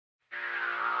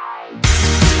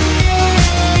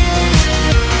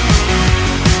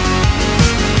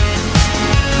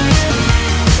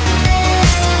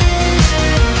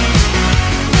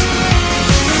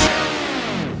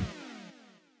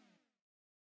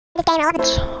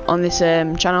on this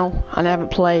channel, and I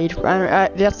haven't played.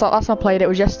 The last time I played it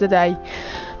was yesterday,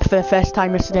 for the first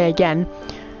time yesterday again.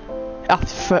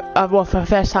 For the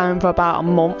first time for about a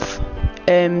month.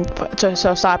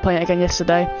 So I started playing it again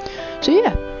yesterday. So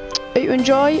yeah, hope you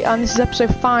enjoy, and this is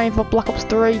episode 5 of Black Ops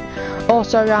 3.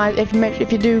 Also guys,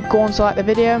 if you do go on to like the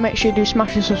video, make sure you do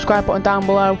smash the subscribe button down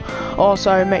below.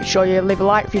 Also make sure you leave a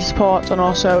like for your support, and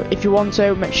also if you want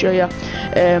to, make sure you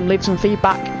leave some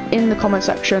feedback in the comment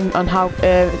section on how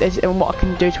and what I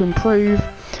can do to improve.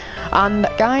 And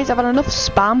guys, I've had enough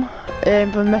spam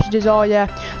from messages. Oh yeah,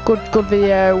 good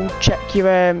video, check your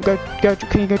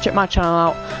can you go check my channel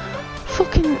out.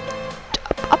 Fucking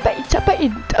I bet you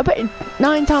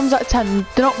 9 times out of 10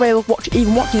 they're not really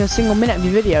even watching a single minute of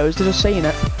your videos, they're just seeing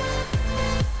it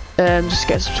just to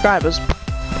get subscribers.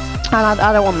 And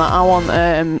I don't want that. I want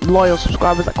loyal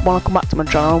subscribers that want to come back to my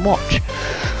channel and watch.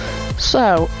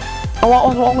 So what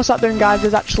I'm going to start doing guys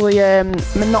is actually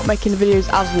not making the videos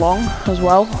as long as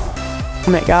well,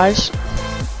 guys,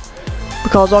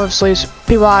 because obviously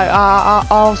people are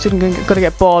obviously going to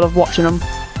get bored of watching them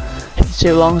if it's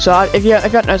too long. So if you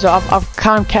don't know, so I'm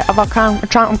kind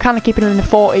of keeping them in the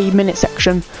 40-minute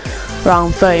section,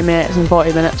 around 30 minutes and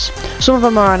 40 minutes. Some of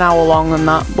them are an hour long and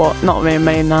that, but not very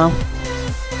many now.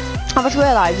 I've just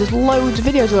realised there's loads of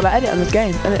videos I've got to edit on this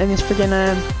game, and this friggin'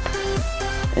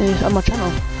 on my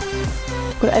channel.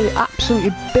 Got to edit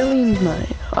absolutely billions, mate.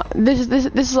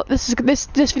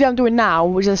 This video I'm doing now,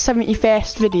 which is a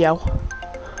 71st video,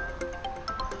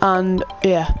 and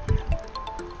yeah,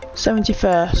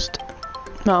 71st.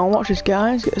 Now watch this,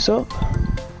 guys. Get this up.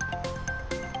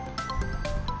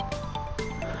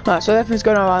 Right, so everything's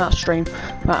going on around that stream.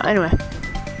 Right, anyway,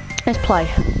 let's play.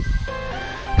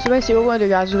 So basically, what we're gonna do,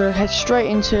 guys, we're gonna head straight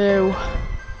into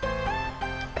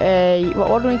a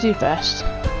what do we need to do first?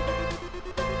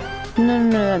 None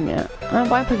of them yet. I haven't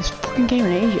played this fucking game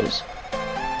in ages.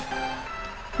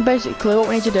 Basically, what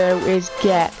we need to do is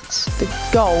get the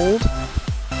gold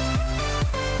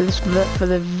for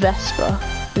the Vespa.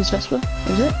 Is Vespa?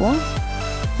 Is it? What?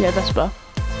 Yeah, Vespa.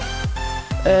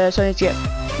 So I need to get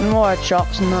more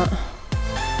headshots and that.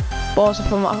 But also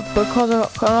because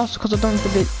I've done for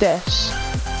this, I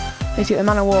need to get the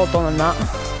Man of War done and that.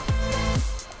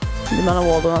 The Man of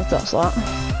War done, that's that.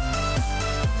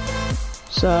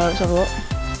 So let's have a look.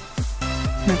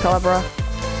 And Calibra.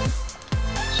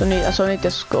 So I need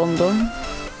this gun done.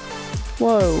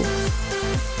 Whoa.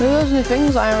 Those are the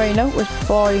things I already noticed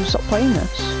before I stopped playing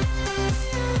this.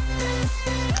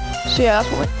 So yeah,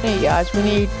 that's what we need, guys. We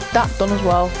need that done as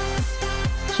well.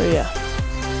 So yeah.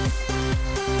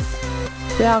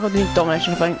 Yeah, I'm gonna need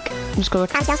domination, I think. Just gonna.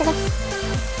 Oh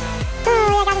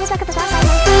yeah, guys, I just woke up as well.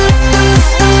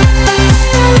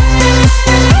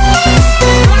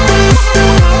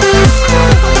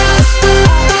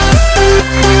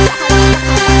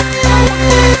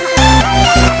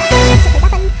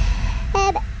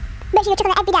 Make sure you check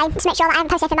on it every day to make sure that I haven't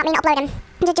posted anything about me not uploading.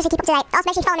 Just to keep up to date. Also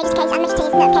make sure you follow me just in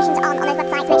case, and make sure to turn notifications on those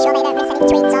websites to make sure they don't miss any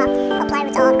tweets or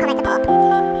uploads or comments that pop up.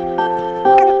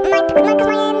 Because my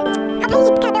page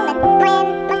is kind of building.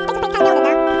 My Facebook page kind of building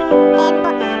now.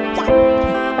 But yeah.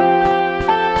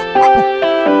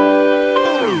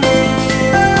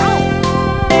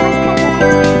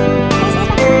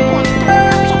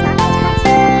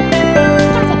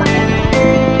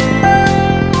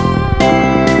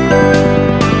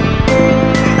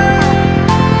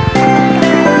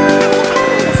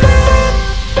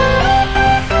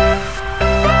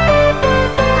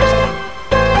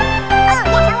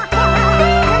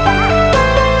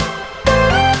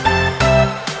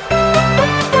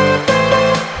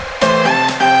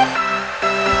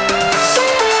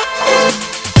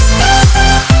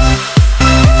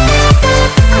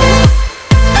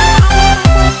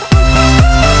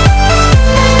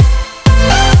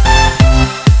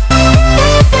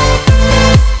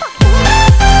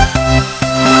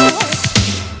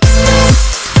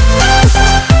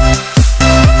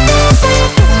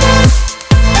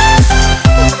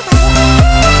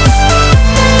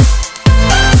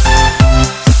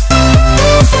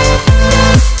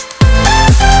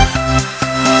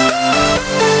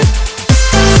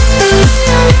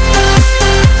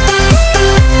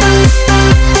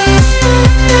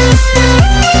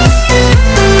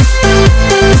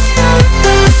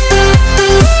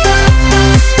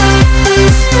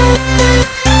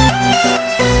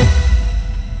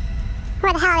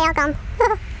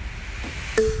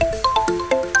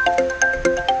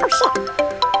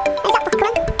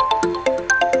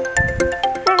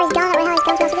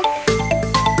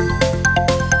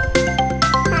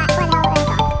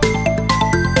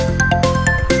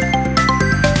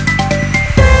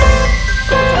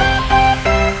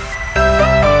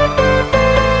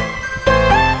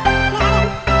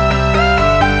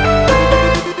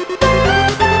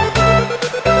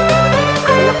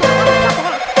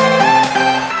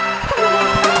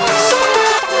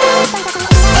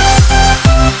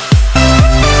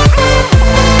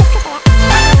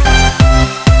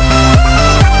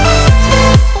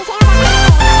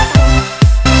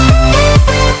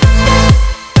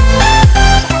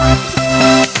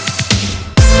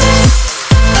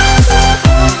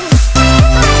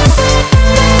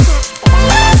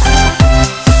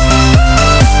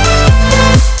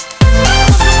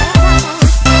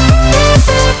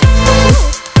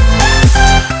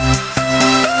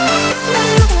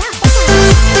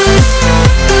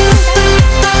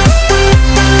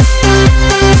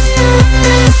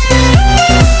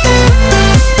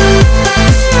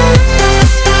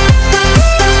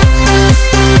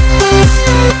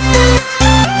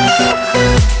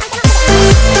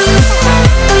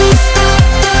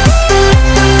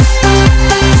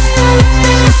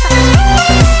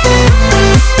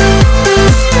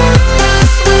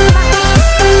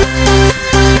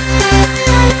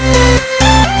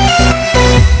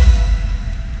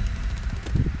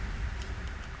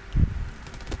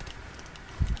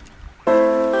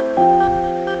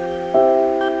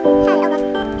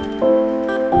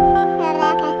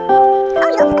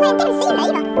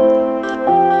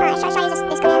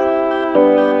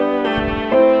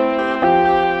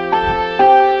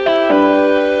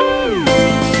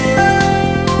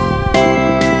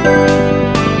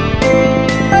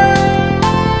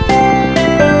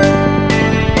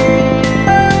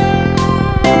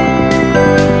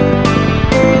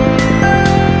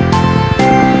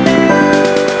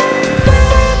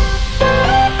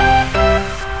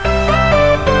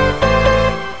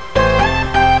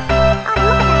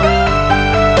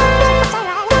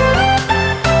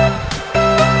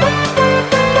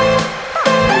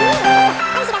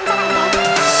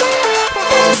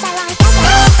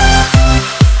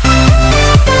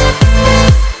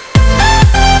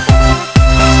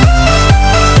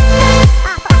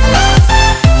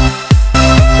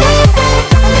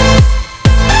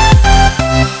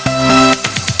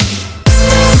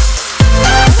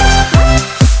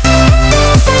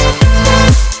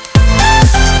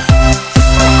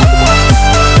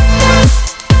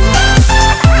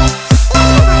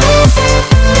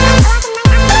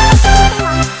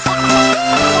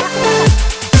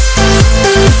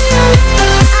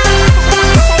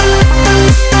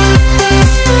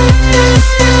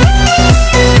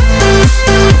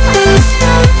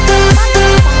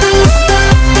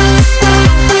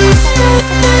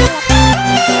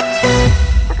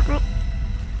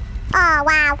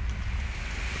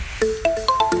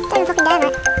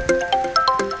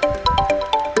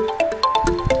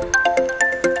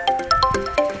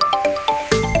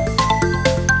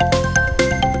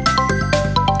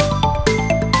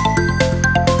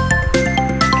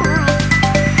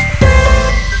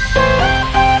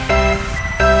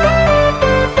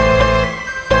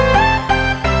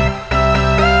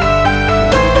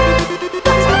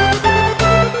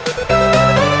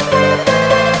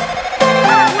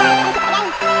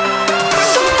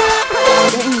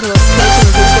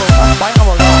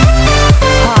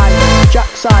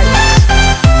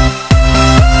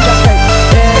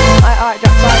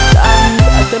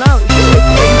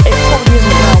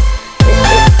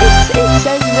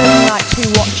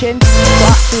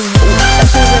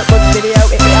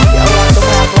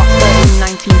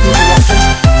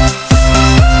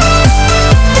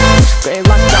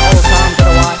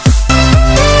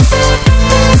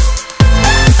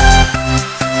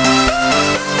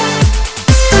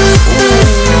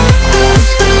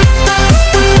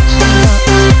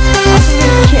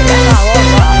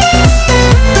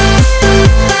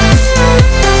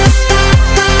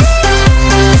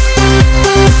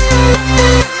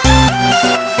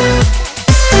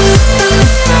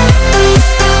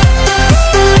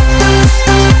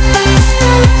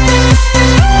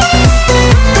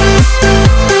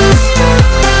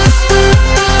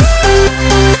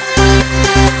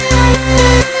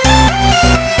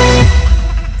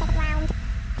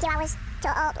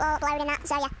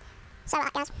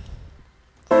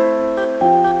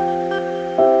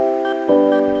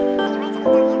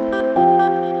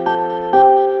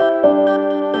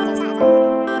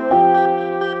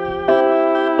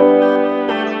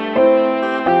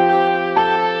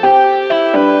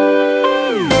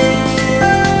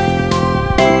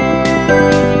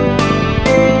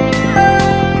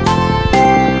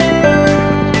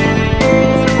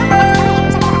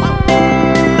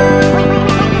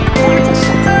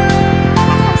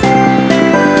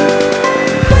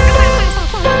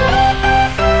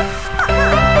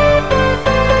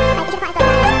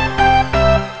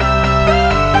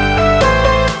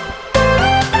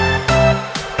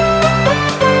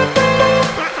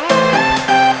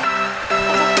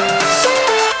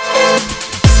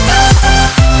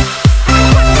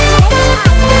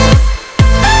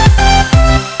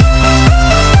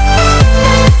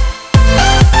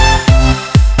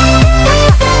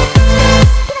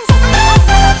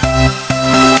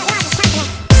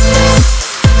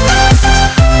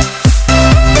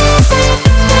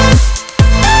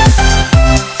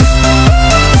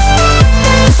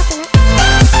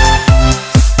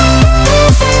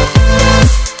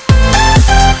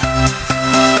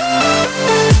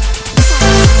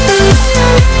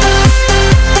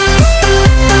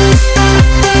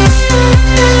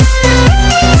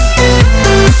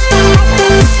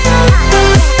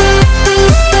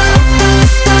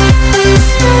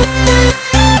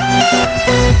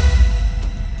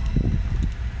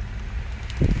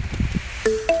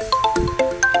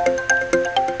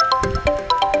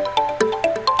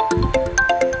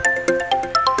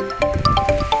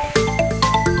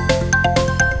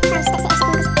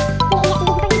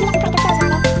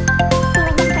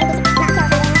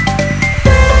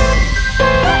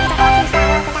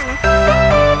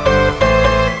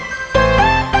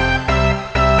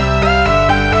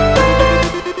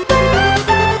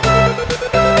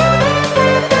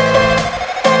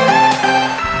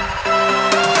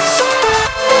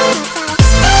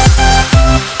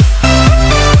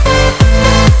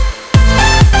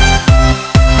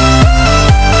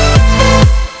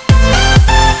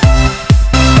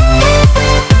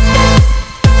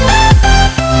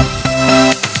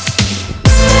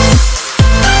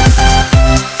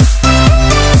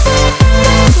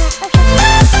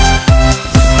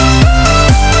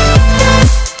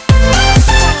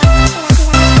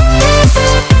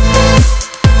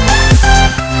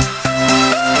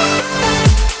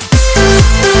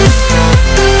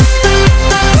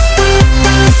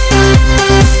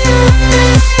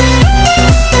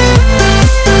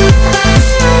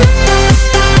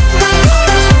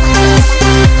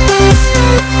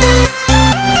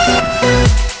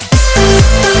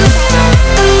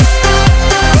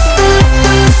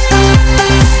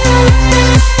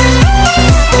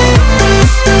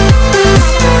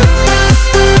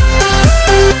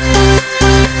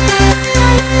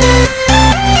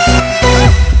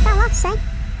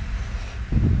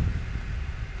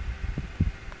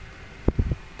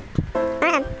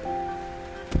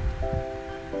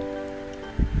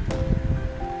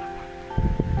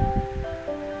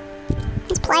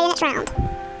 play the next round.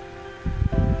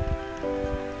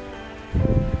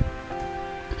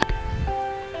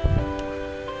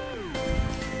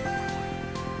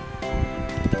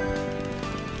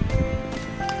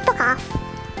 Fuck off.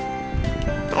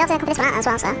 I also cover this one out as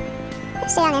well, so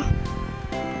let's see on you.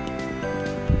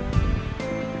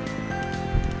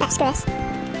 Let's do this.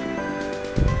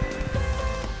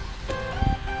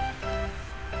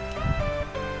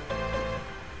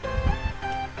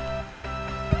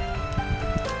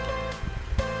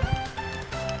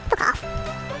 Fuck off.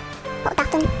 What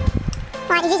daft him.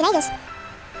 Right, he's using ages.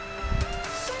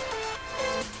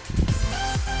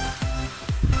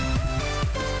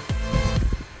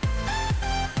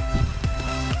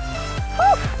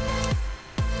 Whew.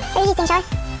 Very easy thing, shall we?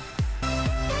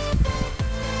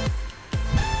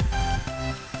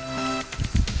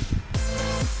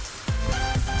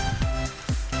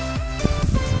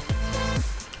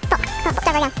 Fuck, can't fuck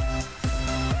over again.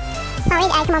 Oh, we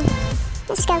need A, come on.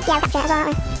 Let's just go, yeah, we'll capture it as well, aren't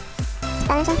we? It's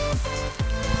bonus one.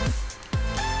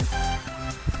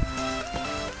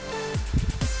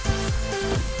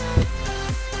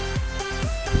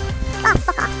 Oh,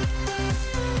 fuck off.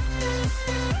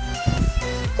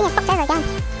 Yeah, fucked over again.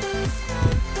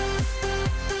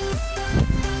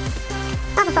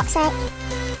 Oh, for fuck's sake.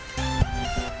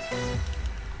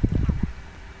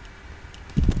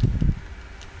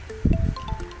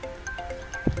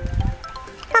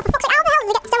 Oh, for fuck's sake, how the hell did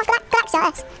we get so much good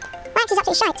access? My access is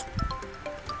absolutely shite.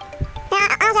 Yeah,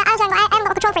 I haven't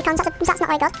got a control freak on, so that's not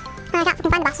very good. And I can't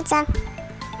fucking find the bastard, so...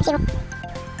 Let's see what...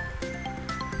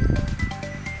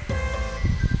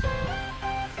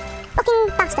 Fucking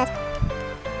bastard.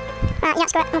 Right, yeah,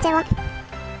 screw it, I'll do one.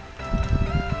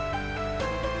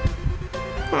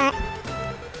 Alright.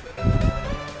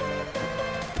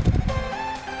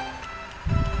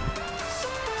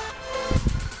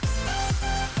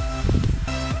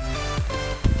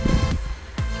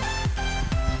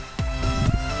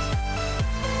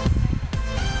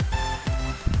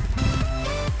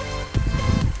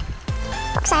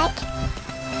 Fuck's sake.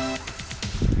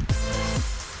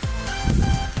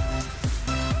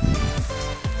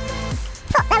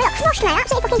 Fuck, there we got crushed, mate,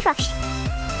 absolutely fucking crushed.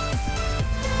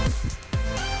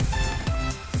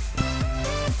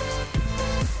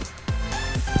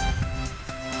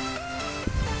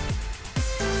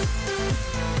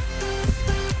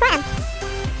 Right then.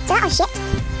 So that was shit.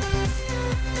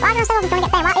 Why do I say I was going to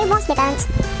get burnt? Who wants to be burnt?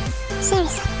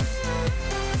 Seriously.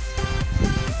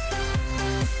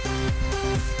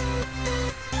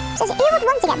 Says who would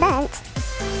want to get burnt?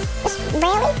 Just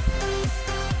really?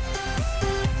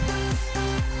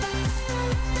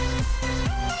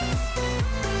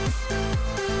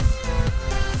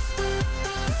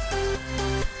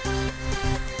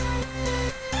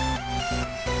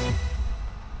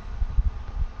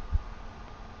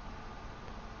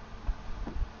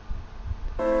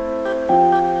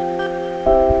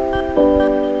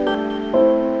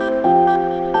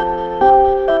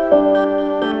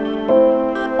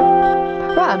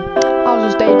 Right, I was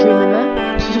just daydreaming there.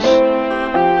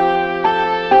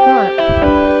 Right,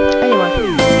 anyway.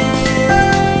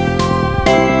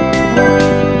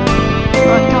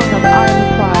 Right, count up, I am the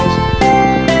prize.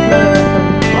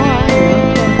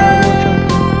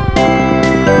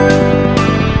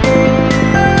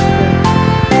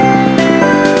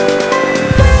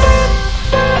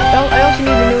 I also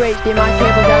need a new HDMI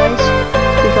cable, guys,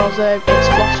 because it's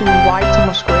flashing white on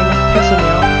my screen, it's pissing me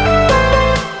off.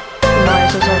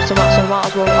 So I might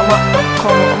as well, I might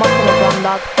call my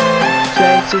granddad. So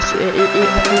it's just, he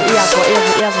has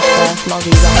a spare, and I'll do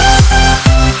that.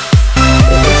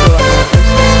 It's all right,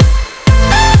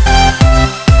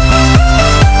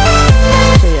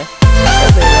 so yeah,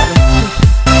 it'll be right then.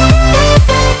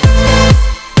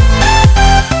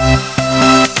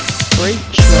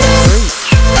 Breach, breach.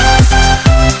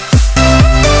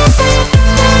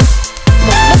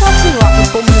 Look how see like the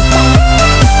bum is down.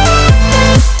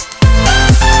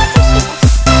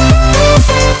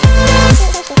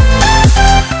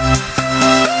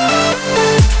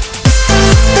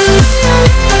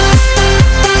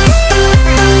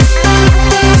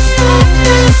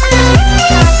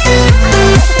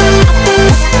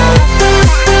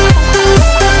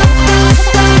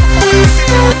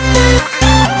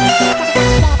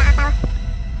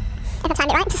 If I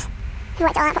timed it right, if I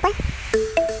worked it all out properly.